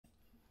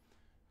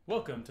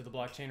Welcome to the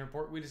Blockchain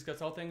Report. We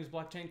discuss all things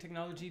blockchain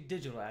technology,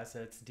 digital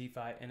assets,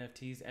 DeFi,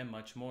 NFTs, and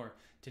much more.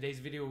 Today's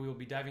video, we will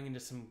be diving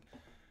into some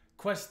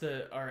quests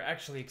that are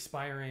actually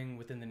expiring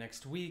within the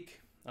next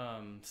week,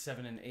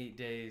 7 and 8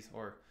 days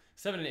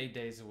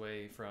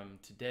away from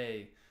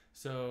today.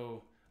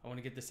 So I want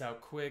to get this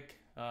out quick.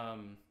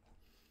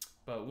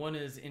 But one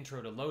is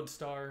Intro to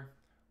Lodestar,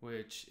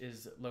 which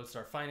is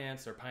Lodestar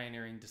FInance. They're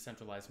pioneering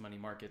decentralized money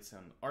markets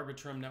on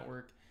Arbitrum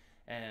network.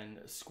 And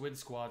Squid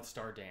Squad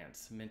Star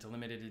Dance, mint a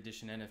limited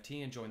edition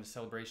NFT and join the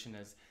celebration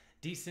as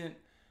Decent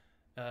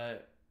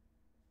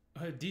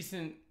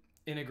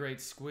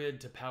integrates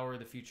Squid to power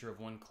the future of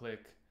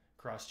one-click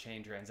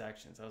cross-chain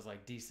transactions. I was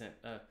like, Decent,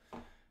 a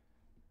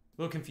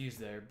little confused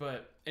there.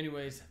 But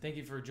anyways, thank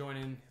you for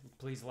joining.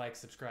 Please like,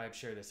 subscribe,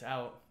 share this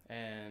out,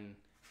 and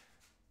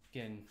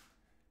again,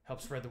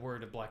 help spread the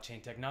word of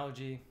blockchain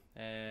technology.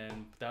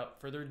 And without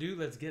further ado,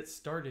 let's get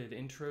started.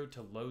 Intro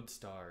to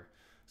Lodestar.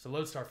 So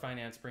Lodestar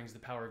FInance brings the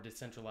power of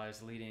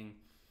decentralized leading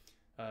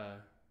to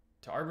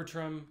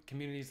Arbitrum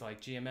communities like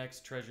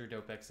GMX, Treasure,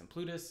 DopeX, and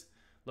Plutus.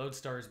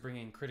 Lodestar is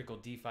bringing critical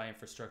DeFi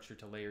infrastructure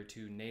to Layer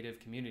 2 native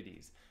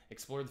communities.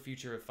 Explore the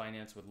future of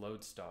finance with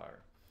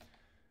Lodestar.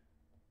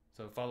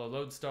 So follow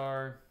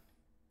Lodestar.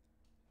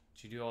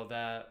 You do all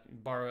that.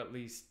 Borrow at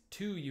least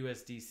 2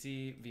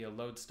 USDC via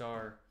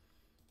Lodestar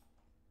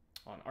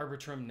on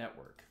Arbitrum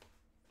network.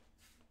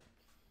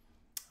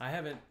 I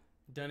haven't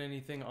done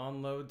anything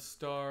on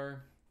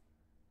Lodestar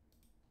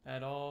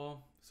at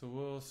all, so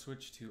we'll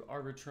switch to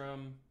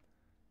Arbitrum.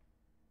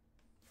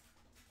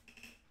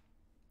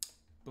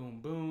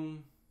 Boom,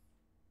 boom.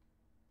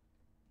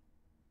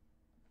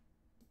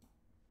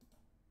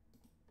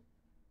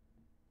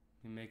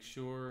 And make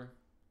sure,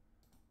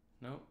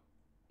 nope,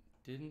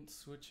 didn't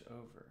switch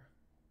over.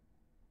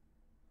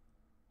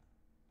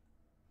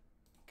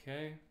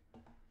 Okay,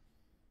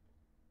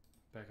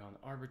 back on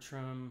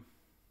Arbitrum.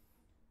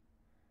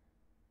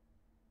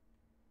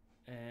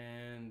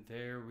 And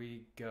there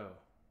we go.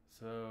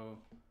 So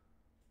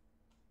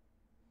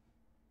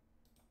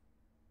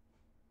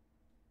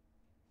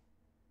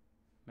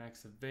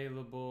max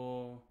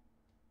available.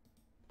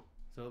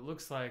 So it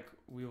looks like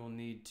we will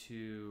need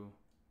to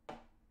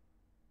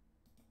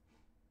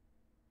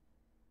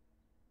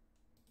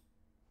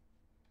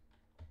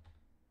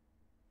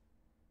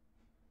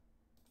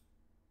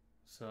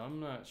so I'm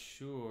not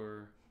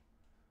sure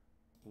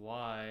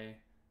why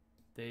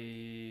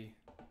they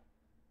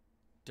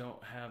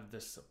don't have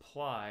the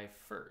supply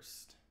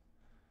first.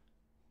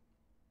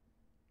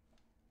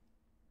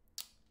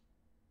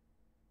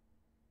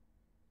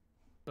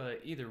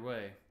 But either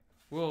way,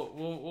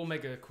 we'll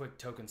make a quick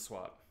token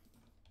swap.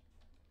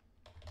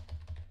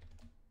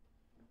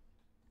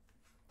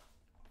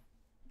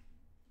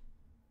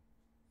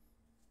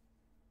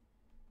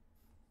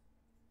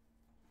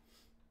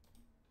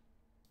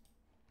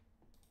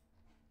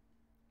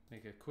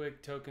 Make a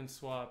quick token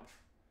swap,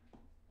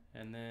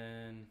 and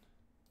then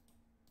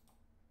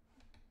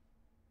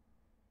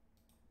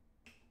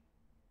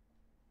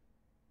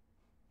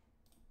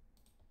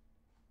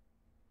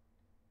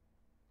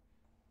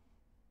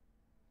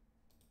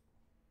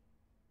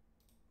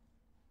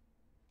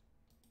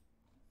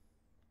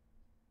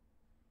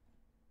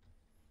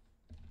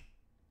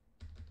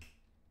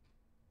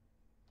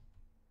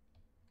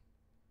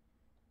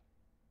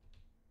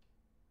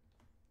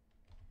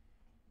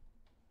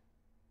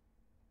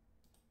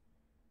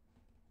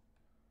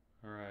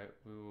all right,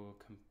 we will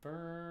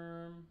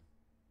confirm.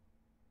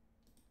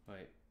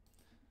 Wait.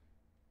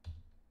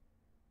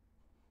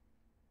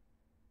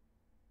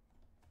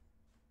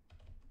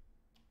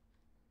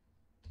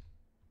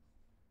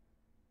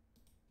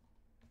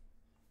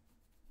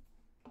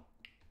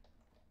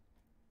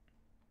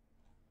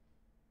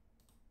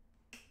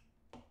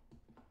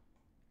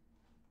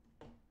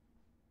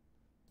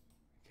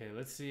 Okay,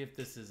 let's see if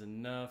this is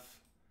enough.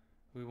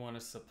 We want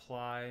to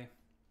supply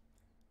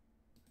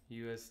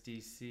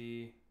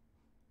USDC.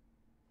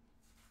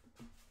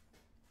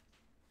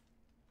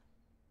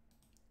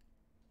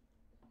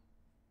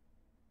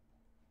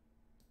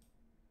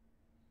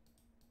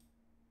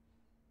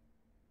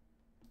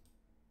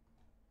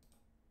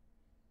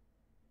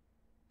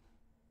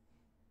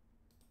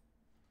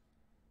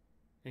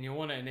 And you'll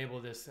want to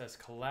enable this as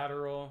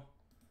collateral.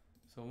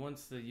 So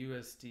once the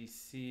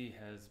USDC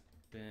has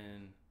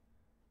been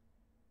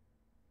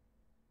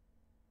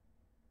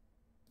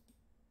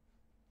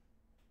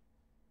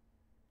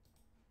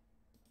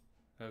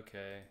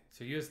okay,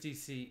 so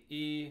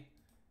USDCE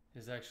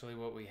is actually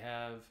what we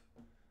have.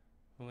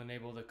 We'll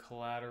enable the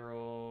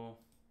collateral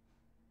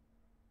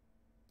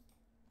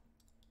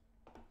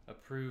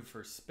approved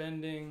for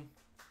spending.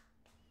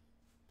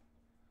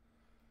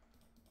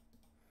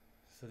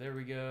 So there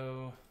we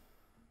go.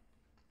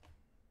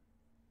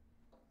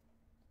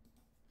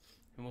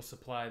 And we'll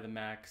supply the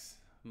maximum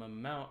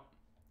amount.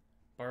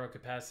 Borrow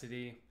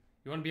capacity.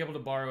 You want to be able to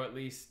borrow at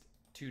least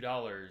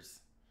 $2.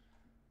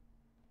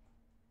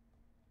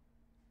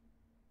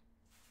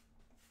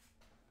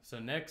 So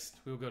next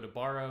we'll go to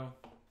borrow.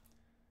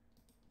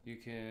 You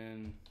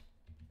can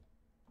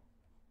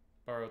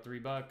Borrow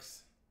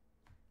 $3.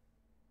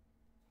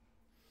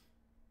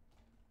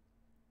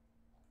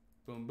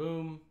 Boom,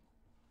 boom.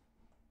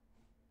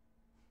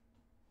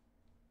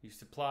 You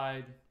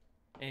supplied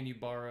and you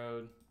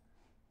borrowed.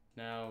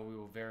 Now we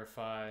will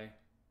verify.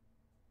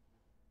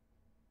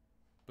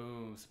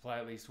 Boom, supply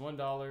at least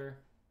 $1,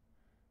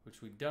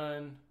 which we've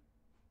done.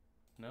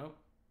 Nope.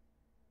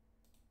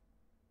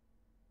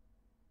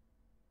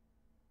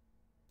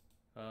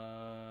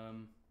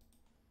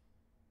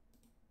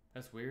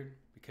 That's weird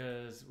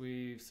because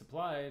we've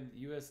supplied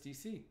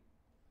USDC.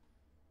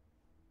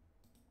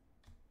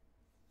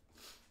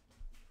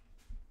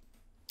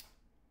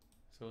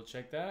 So we'll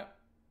check that.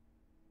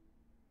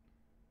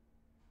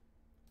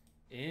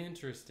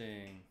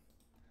 Interesting.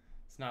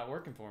 It's not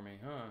working for me,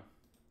 huh?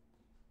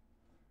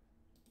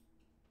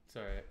 It's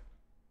all right.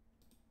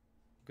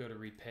 Go to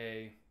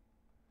repay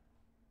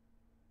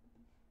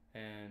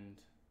and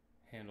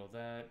handle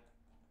that.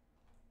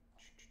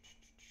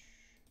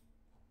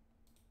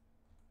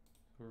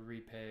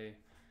 Repay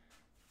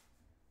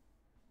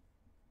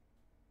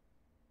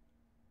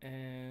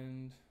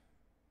and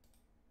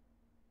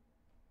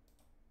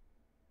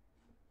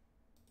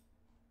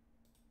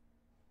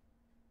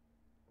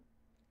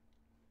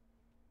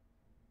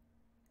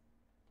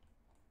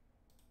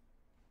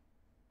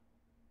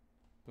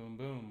boom,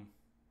 boom.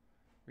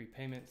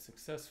 Repayment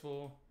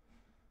successful.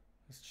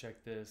 Let's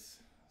check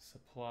this.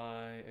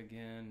 Supply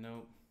again.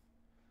 Nope.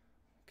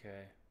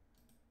 Okay.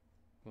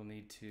 We'll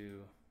need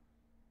to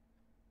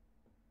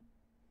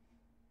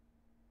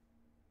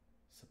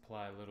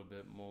supply a little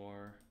bit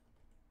more.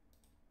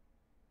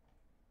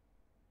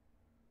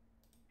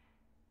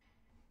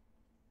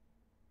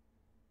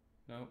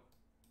 Nope.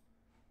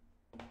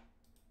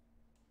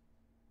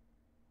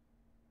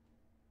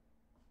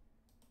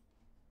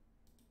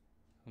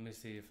 Let me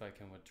see if I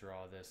can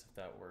withdraw this, if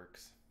that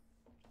works.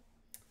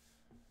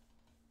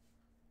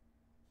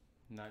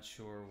 Not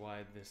sure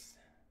why this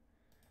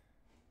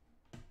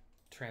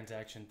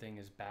transaction thing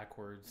is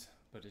backwards,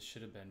 but it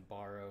should have been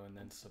borrow and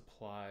then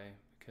supply,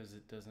 because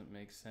it doesn't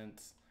make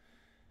sense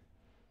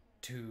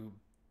to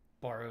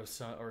borrow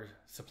some or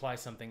supply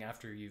something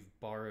after you've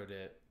borrowed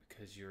it,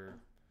 because you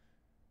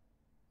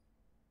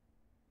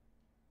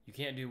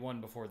can't do one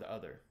before the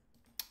other.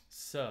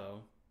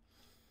 So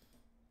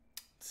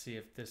let's see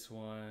if this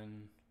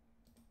one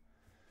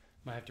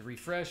might have to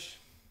refresh.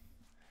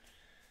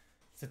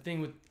 It's the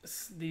thing with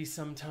these,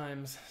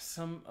 sometimes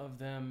some of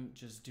them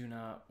just do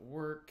not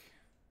work,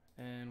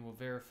 and we'll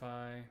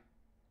verify.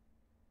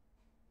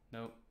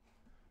 Nope.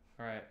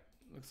 All right,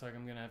 looks like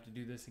I'm gonna have to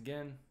do this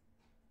again.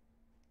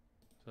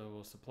 So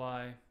we'll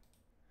supply.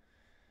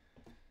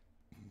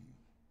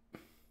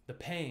 The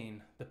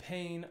pain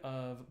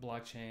of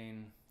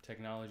blockchain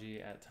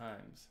technology at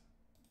times.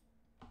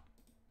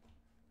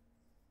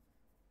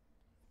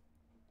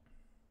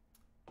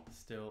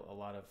 Still a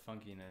lot of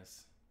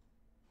funkiness.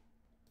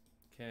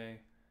 Okay,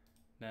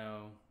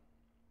 now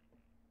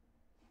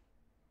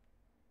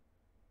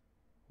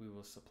we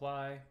will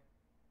supply.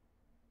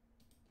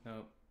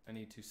 Nope, I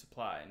need to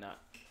supply,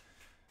 not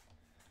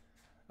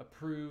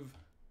approve.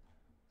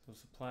 So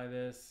supply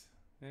this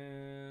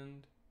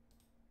and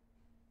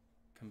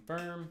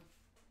confirm.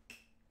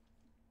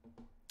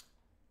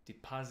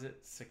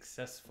 Deposit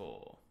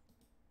successful.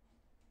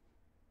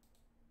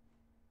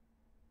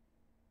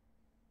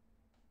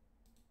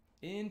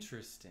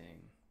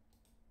 Interesting.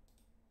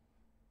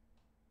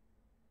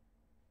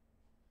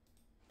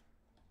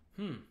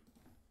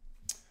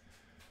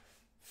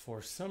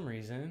 For some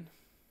reason,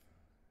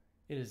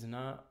 it is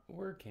not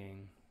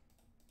working.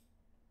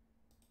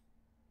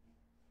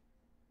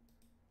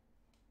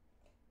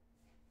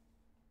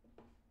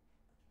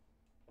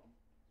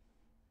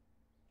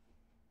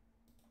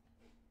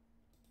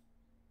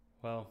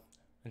 Well,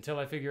 until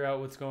I figure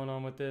out what's going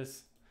on with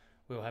this,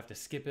 we'll have to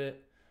skip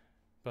it.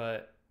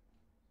 But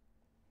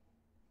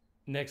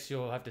next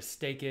you'll have to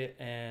stake it,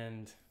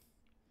 and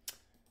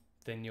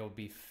then you'll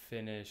be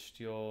finished.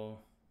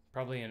 You'll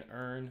probably an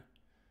earn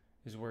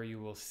is where you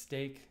will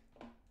stake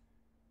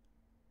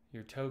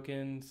your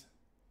tokens.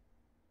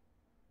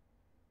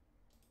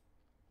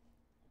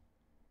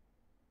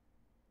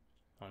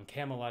 On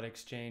Camelot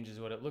Exchange is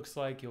what it looks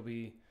like. You'll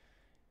be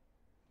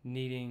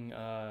needing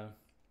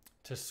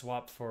to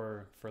swap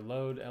for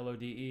Lode,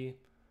 L-O-D-E.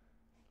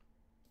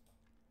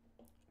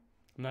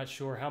 I'm not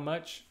sure how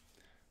much,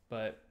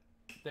 but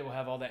they will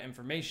have all that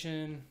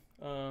information.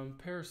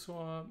 Pair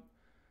swap.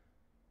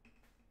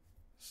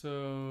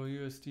 So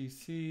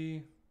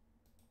USDC.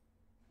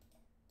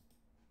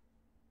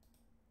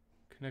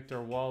 Connect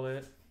our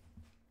wallet.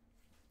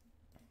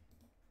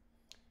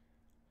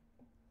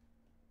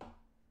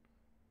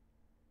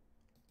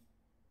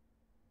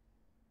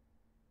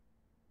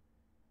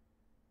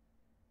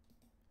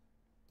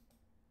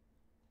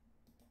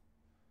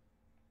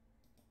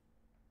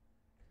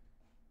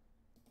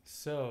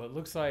 So it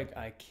looks like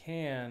I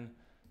can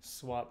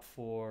swap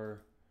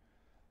for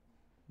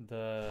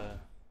the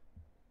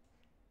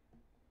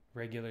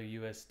regular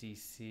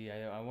USDC.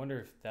 I wonder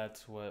if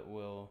that's what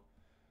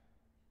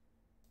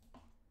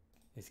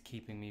is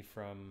keeping me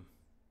from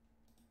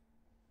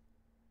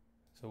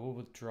So we'll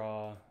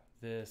withdraw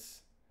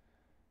this.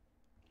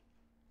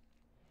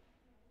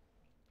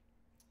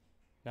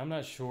 Now I'm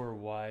not sure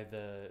why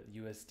the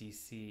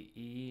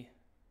USDCE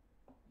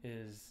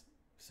is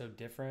so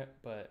different,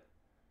 but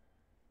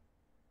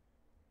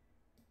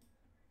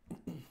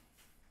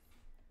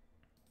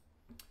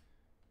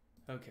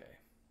okay.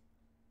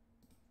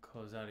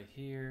 Close out of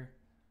here.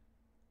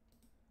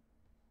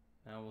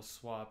 Now we'll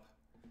swap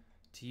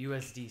to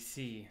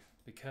USDC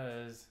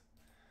because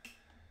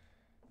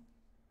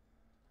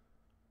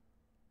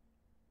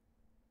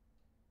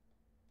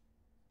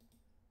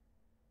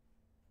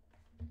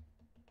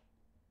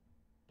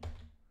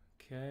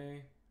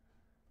okay.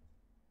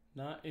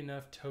 Not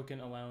enough token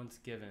allowance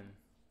given.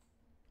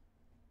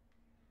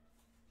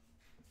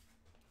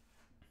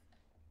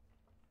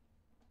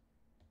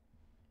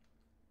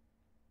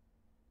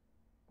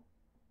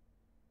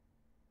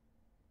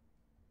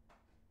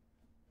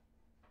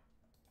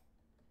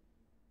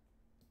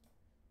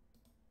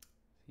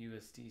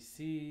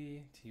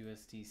 USDC to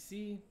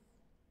USDC.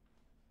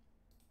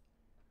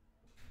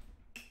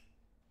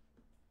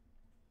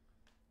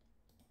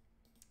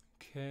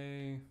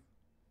 Okay.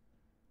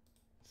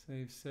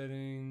 Save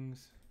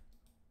settings.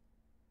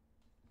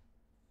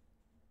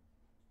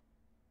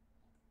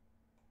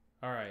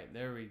 All right,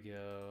 there we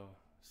go.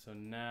 So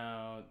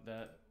now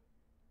that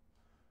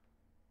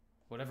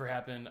whatever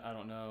happened, I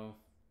don't know,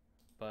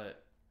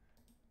 but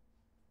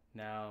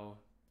now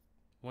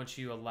once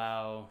you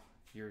allow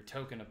your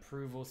token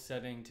approval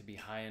setting to be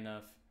high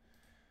enough,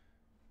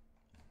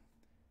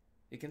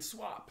 it can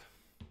swap.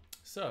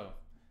 So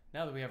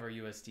now that we have our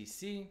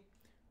USDC,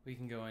 we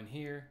can go in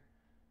here,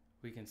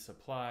 we can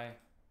supply.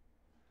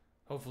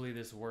 Hopefully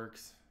this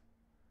works.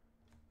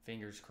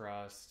 Fingers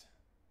crossed.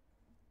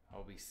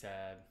 I'll be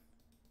sad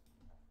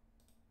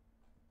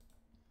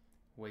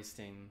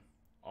wasting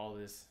all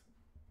this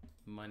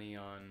money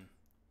on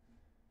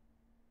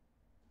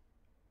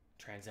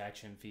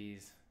transaction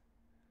fees.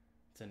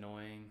 It's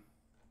annoying.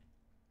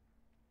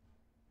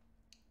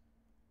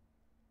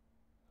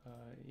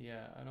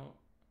 Yeah,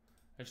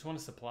 I just want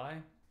to supply.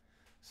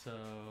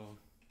 So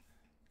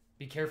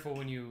be careful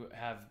when you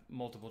have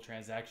multiple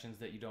transactions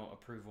that you don't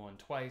approve one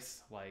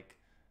twice. Like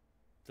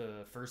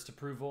the first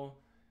approval,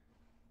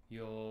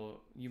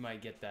 you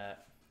might get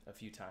that a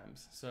few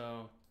times.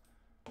 So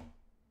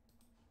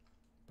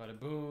bada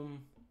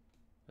boom.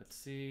 Let's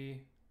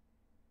see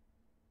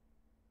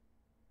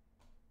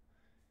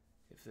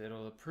if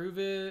it'll approve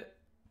it.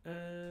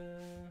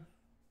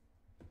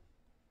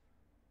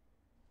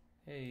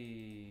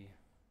 Hey.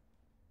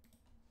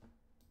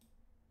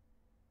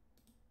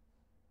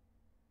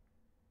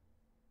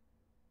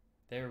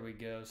 There we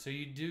go. So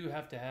you do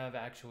have to have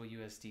actual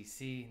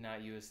USDC,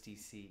 not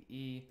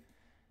USDCE.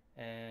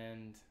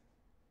 And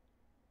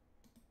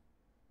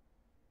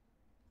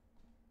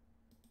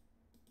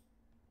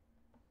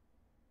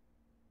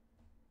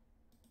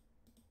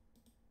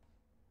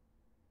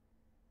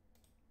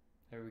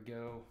there we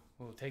go.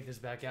 We'll take this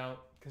back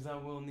out because I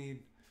will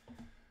need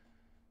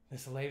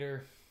this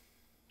later.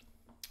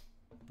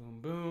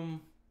 Boom,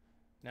 boom.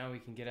 Now we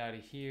can get out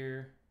of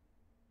here.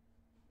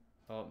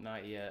 Oh,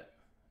 not yet.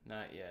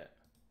 Not yet.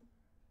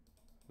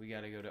 We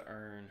got to go to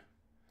earn.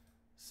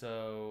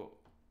 So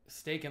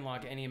stake and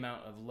lock any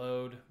amount of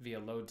load via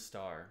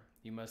Lodestar.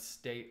 You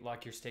must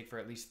lock your stake for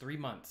at least 3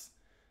 months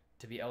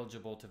to be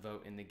eligible to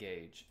vote in the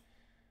gauge.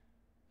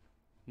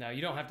 Now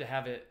you don't have to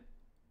have it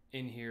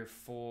in here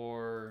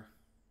for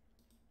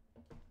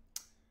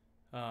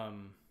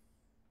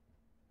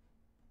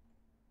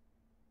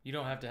you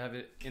don't have to have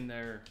it in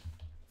there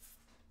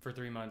for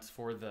 3 months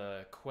for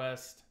the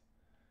quest.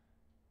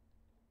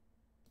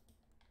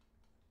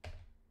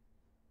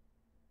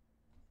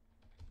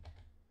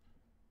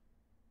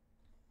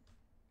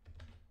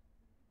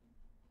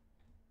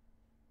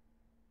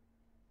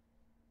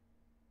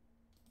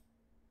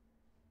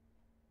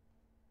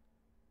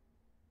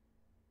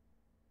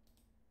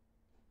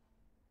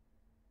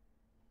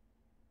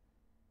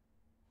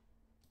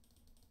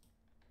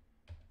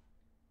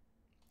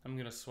 I'm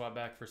gonna swap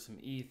back for some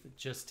ETH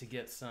just to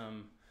get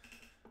some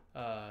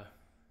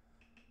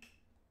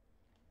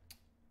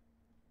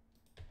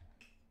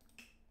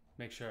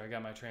make sure I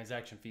got my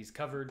transaction fees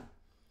covered.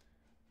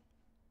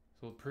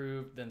 So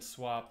approve, then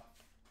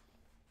swap.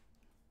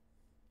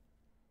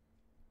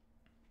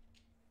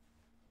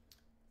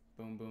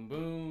 Boom, boom,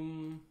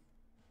 boom.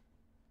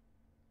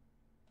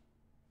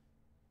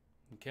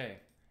 Okay,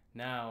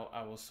 now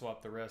I will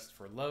swap the rest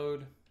for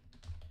load.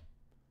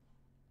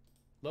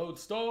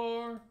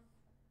 Lodestar.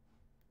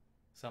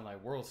 Sound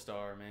like World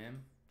Star,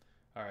 man.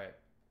 All right,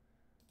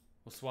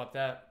 we'll swap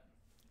that.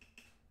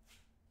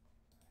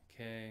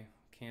 Okay,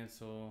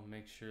 cancel,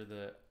 make sure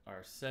that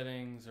our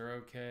settings are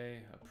okay,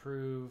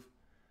 approve.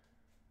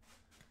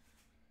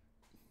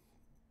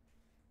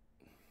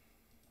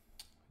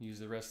 Use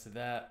the rest of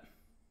that.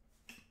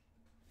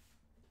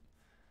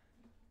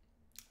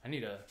 I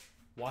need a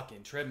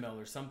walk-in treadmill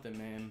or something,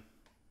 man.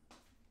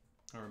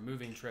 Or a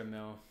moving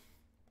treadmill.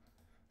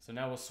 So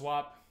now we'll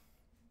swap.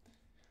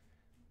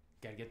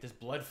 Gotta get this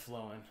blood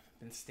flowing.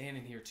 Been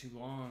standing here too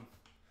long.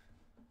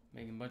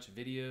 making a bunch of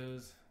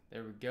videos.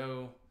 There we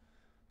go.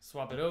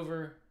 Swap it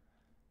over.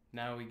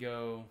 Now we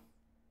go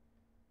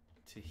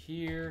to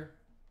here.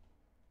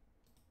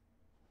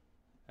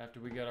 After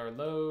we got our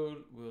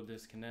load, we'll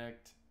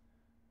disconnect.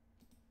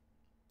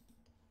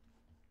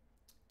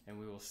 And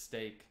we will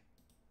stake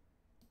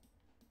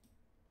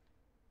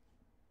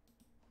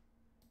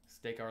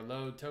our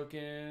load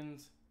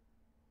tokens.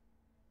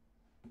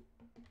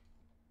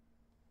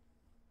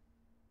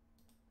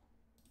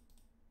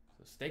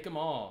 So stake them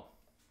all.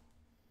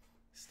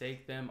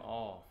 Stake them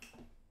all.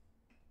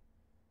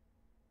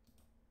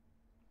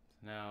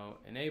 Now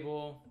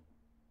enable.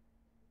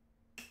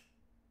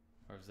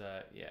 Or is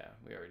that? Yeah,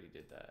 we already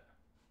did that.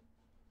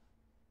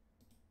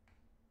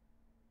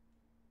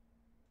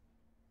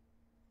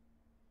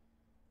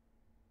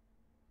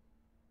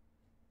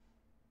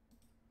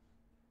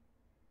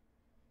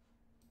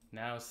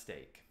 Now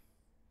stake.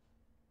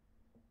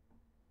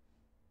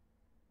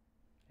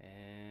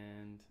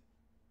 And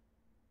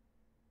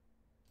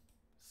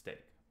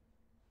stake.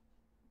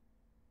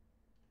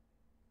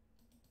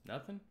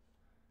 Nothing?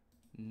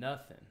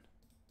 Nothing.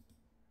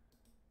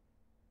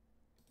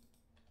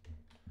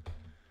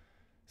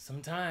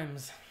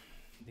 Sometimes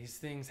these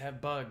things have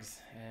bugs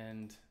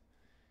and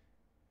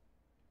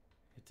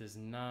it does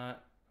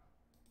not.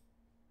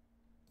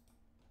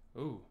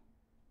 Ooh.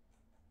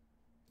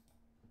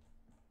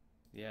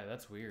 Yeah,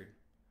 that's weird.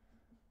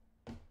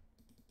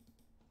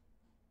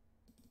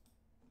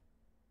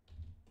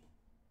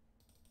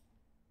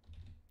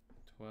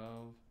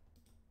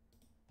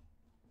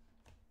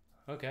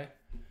 Okay.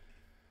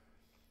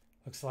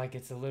 Looks like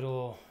it's a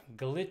little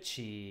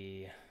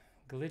glitchy.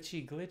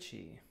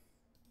 Glitchy.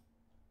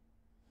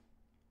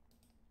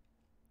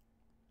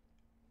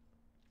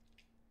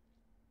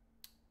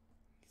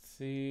 Let's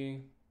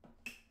see.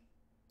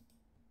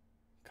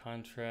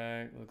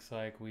 Contract. Looks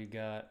like we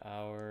got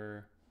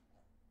our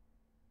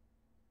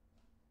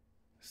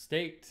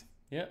staked.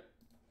 Yep.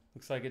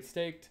 Looks like it's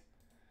staked.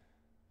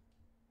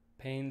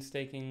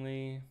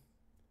 Painstakingly.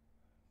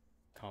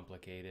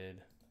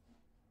 Complicated.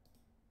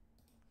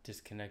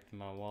 Disconnect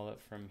my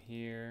wallet from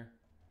here.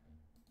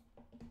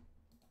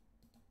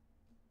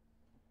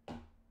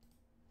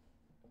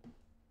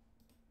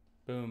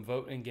 Boom,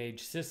 vote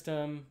engage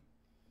system.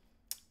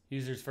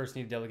 Users first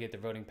need to delegate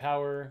their voting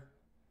power.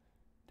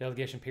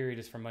 Delegation period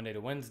is from Monday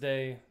to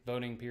Wednesday.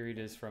 Voting period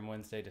is from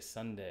Wednesday to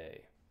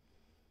Sunday.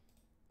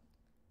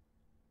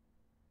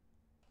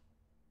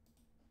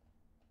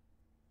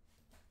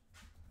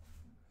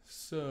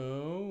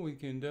 So we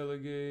can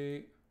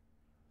delegate.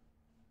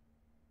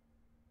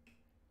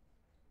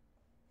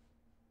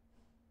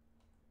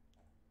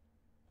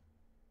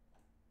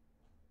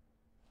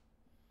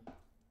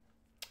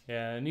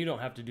 Yeah, and you don't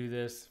have to do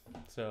this,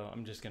 so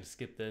I'm just going to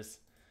skip this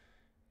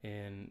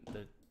in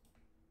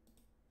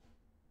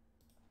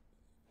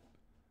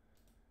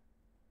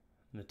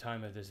the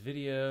time of this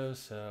video.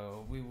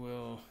 So we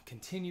will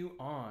continue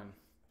on.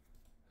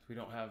 We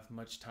don't have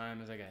much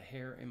time as I got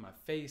hair in my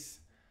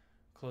face.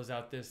 Close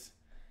out this.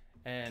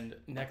 And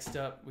next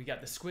up, we got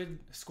the Squid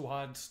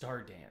Squad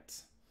Star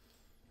Dance.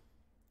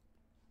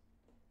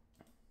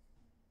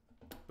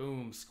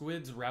 Boom.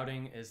 Squid's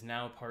routing is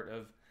now part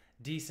of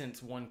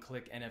Decent's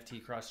one-click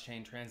NFT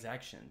cross-chain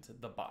transactions,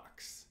 the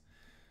box.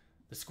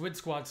 The Squid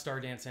Squad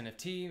Star Dance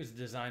NFT was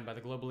designed by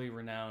the globally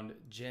renowned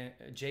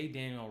J.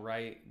 Daniel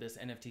Wright. This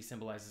NFT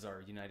symbolizes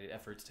our united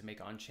efforts to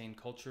make on-chain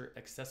culture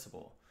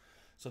accessible.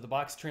 So the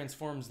box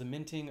transforms the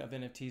minting of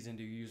NFTs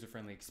into a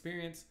user-friendly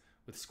experience.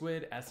 With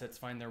Squid, assets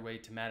find their way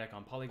to Matic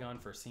on Polygon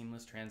for a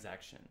seamless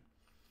transaction.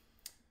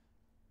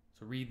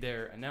 So read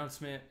their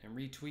announcement and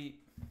retweet.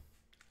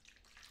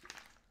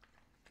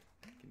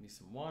 Give me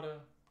some water.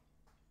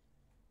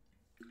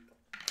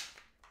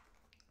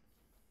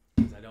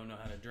 Because I don't know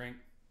how to drink.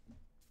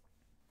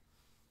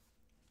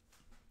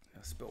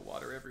 I spill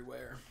water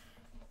everywhere.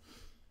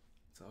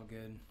 It's all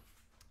good.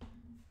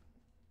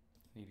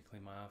 Need to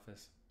clean my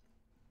office.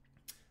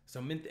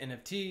 So mint the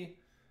NFT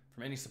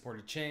from any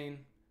supported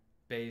chain.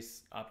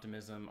 Base,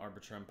 Optimism,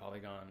 Arbitrum,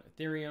 Polygon,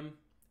 Ethereum, and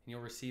you'll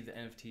receive the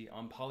NFT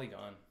on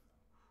Polygon.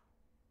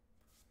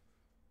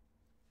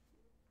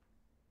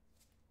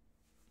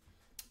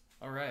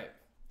 All right,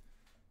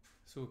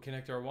 so we'll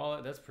connect our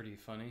wallet. That's pretty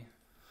funny.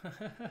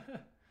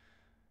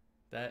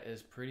 That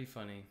is pretty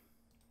funny.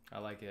 I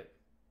like it.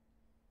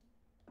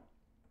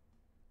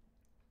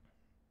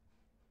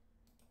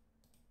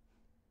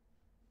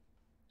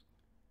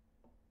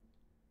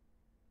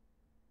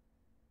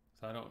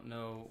 So I don't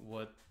know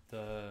what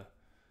the...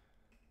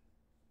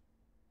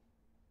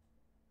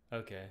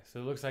 Okay, so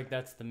it looks like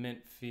that's the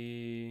mint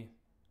fee.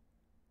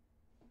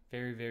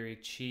 Very, very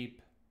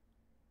cheap.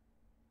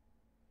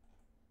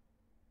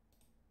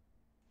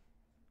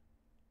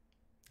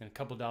 And a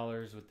couple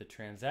dollars with the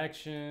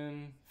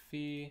transaction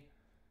fee.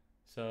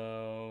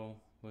 So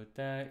with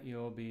that,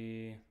 you'll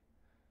be...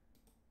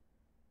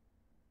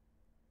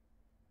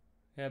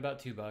 Yeah,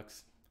 about $2.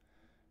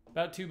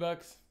 About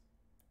 $2.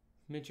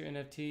 Mint your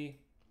NFT.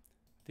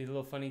 These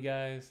little funny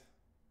guys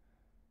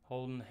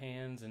holding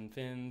hands and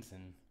fins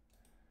and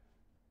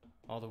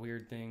all the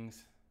weird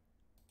things.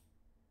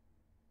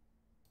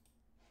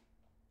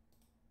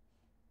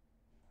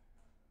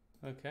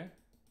 Okay.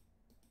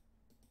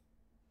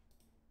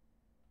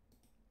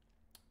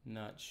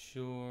 Not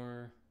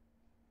sure.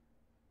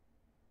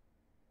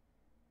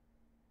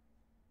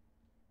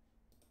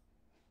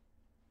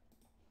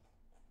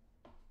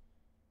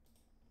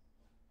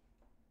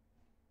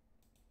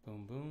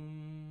 Boom,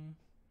 boom.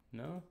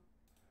 No?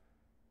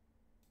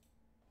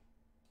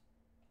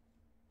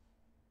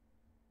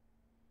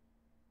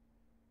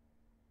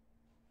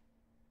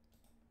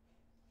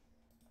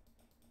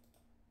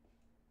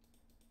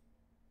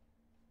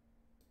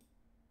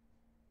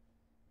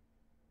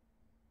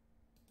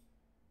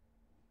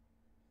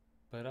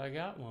 But I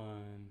got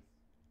one.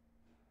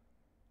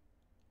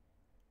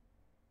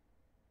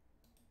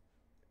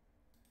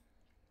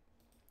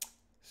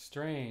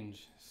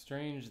 Strange.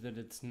 Strange that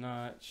it's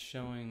not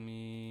showing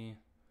me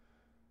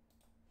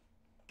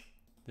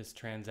this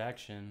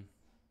transaction.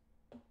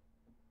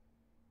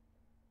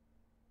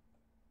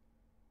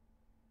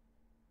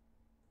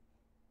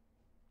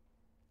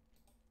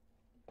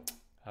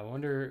 I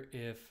wonder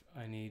if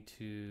I need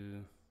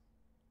to...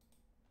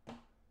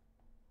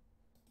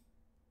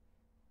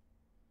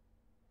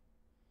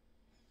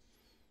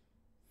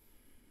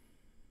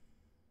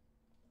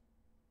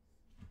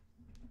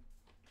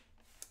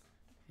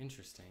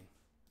 Interesting.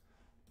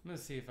 I'm gonna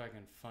see if I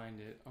can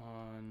find it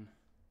on...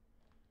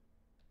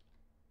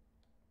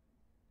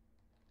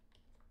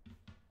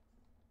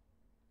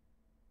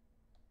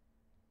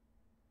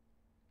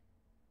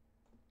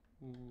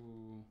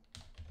 Ooh.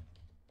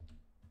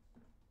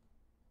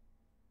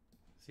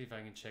 See if I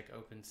can check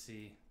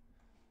OpenSea.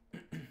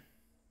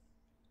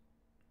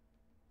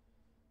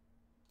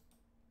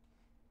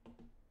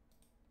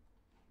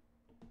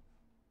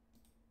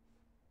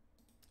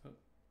 Oh.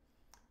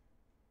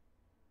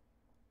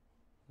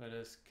 Let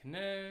us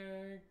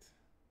connect.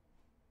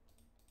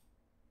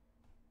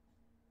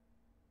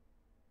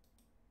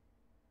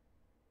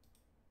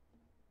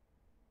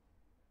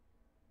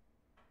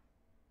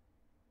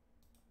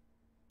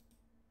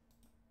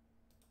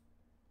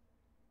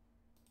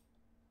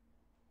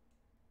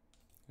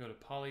 Go to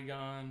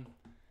Polygon,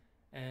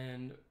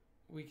 and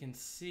we can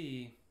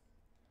see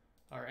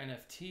our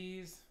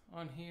NFTs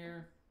on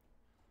here.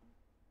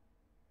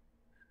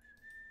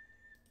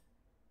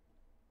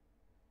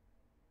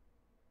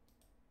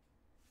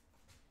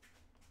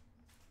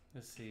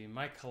 Let's see,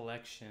 my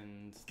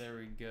collections, there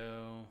we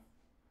go.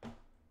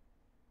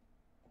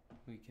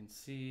 We can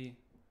see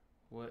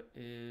what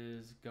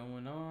is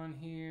going on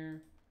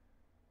here.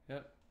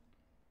 Yep.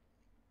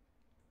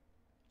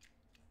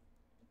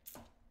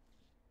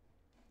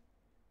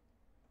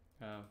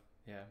 Oh,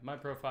 yeah, my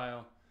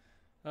profile.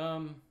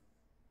 We'll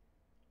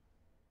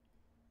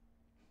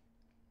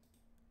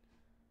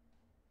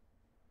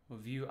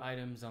view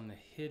items on the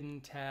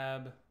hidden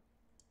tab.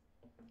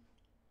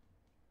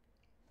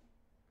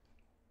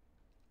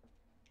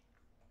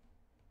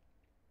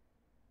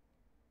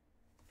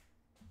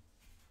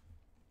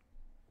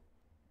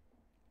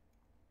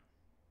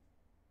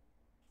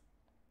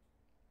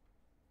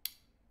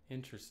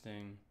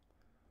 Interesting.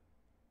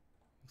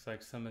 Looks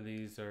like some of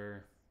these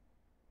are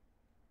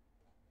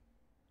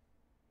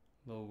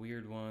little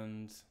weird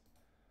ones.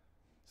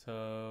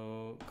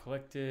 So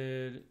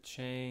collected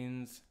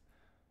chains.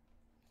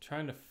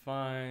 Trying to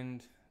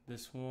find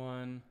this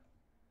one.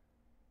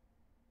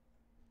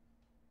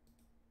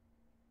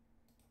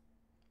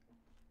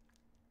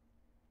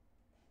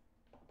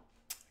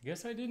 I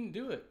guess I didn't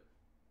do it.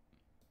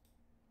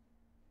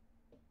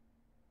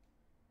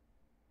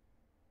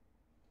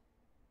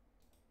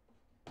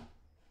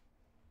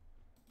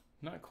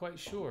 Not quite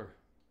sure.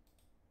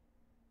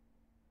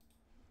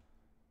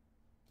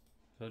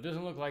 So it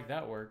doesn't look like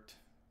that worked,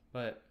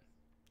 but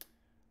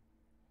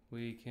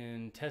we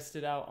can test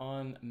it out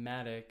on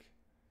Matic,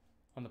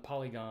 on the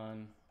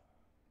Polygon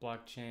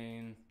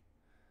blockchain.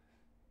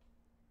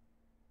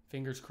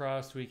 Fingers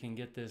crossed we can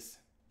get this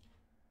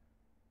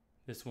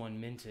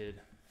one minted,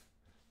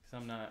 because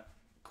I'm not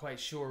quite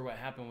sure what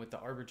happened with the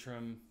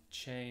Arbitrum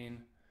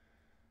chain.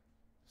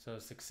 So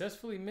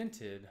successfully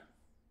minted.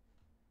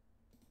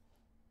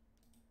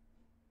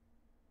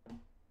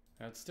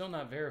 Now it's still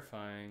not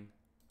verifying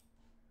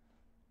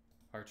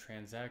our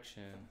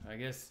transaction. I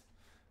guess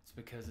it's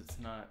because it's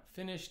not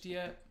finished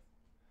yet.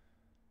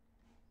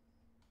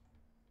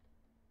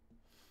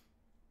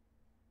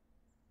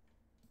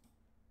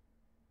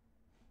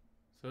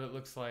 So it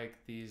looks like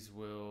these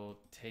will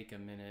take a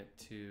minute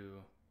to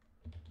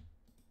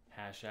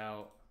hash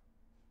out.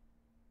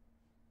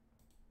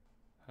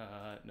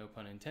 No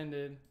pun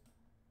intended.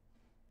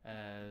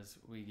 As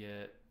we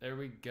get, there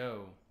we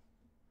go.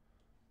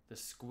 The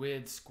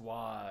Squid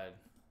Squad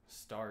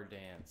Star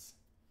Dance.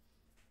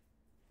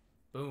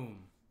 Boom.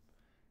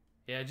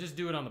 Yeah, just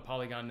do it on the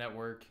Polygon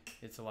network.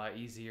 It's a lot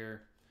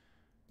easier.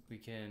 We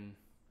can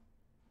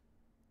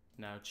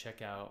now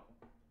check out,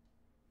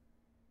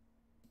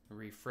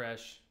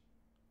 refresh,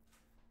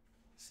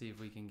 see if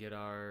we can get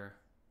our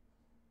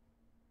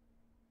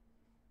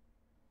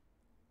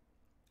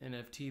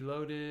NFT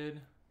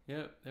loaded.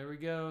 Yep, there we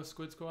go.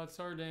 Squid Squad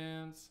Star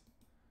Dance.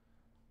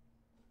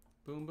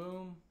 Boom,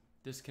 boom.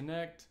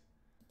 Disconnect.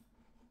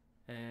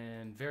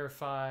 And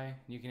verify.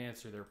 You can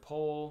answer their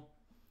poll.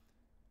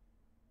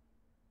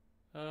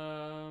 It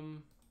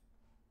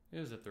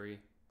was a 3.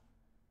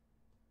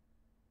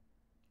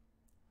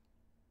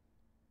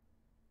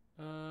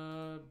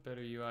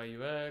 Better UI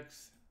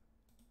UX.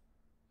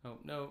 Oh,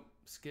 no.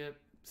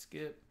 Skip.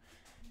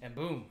 And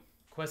boom.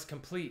 Quest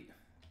complete.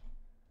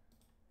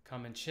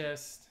 Common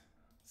chest.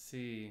 Let's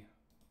see.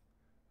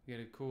 Get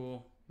a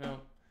cool. No.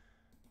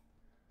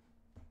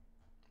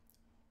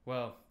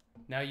 Well,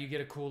 now you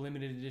get a cool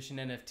limited edition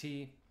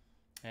NFT,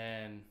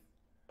 and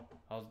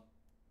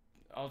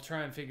I'll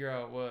try and figure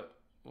out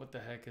what the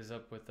heck is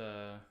up with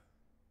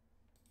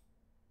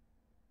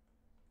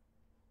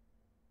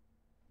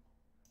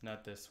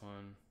not this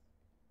one.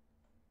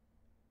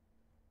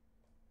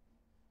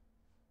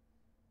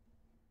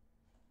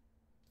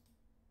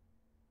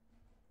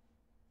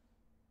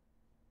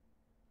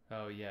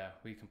 Oh yeah,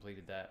 we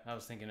completed that. I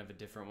was thinking of a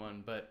different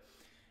one, but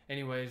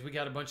anyways, we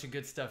got a bunch of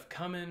good stuff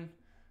coming.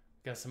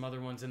 Got some other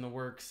ones in the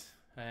works,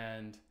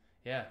 and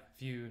yeah,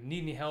 if you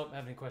need any help,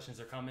 have any questions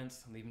or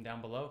comments, leave them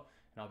down below,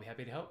 and I'll be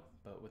happy to help.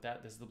 But with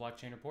that, this is the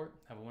Blockchain Report.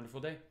 Have a wonderful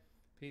day.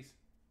 Peace.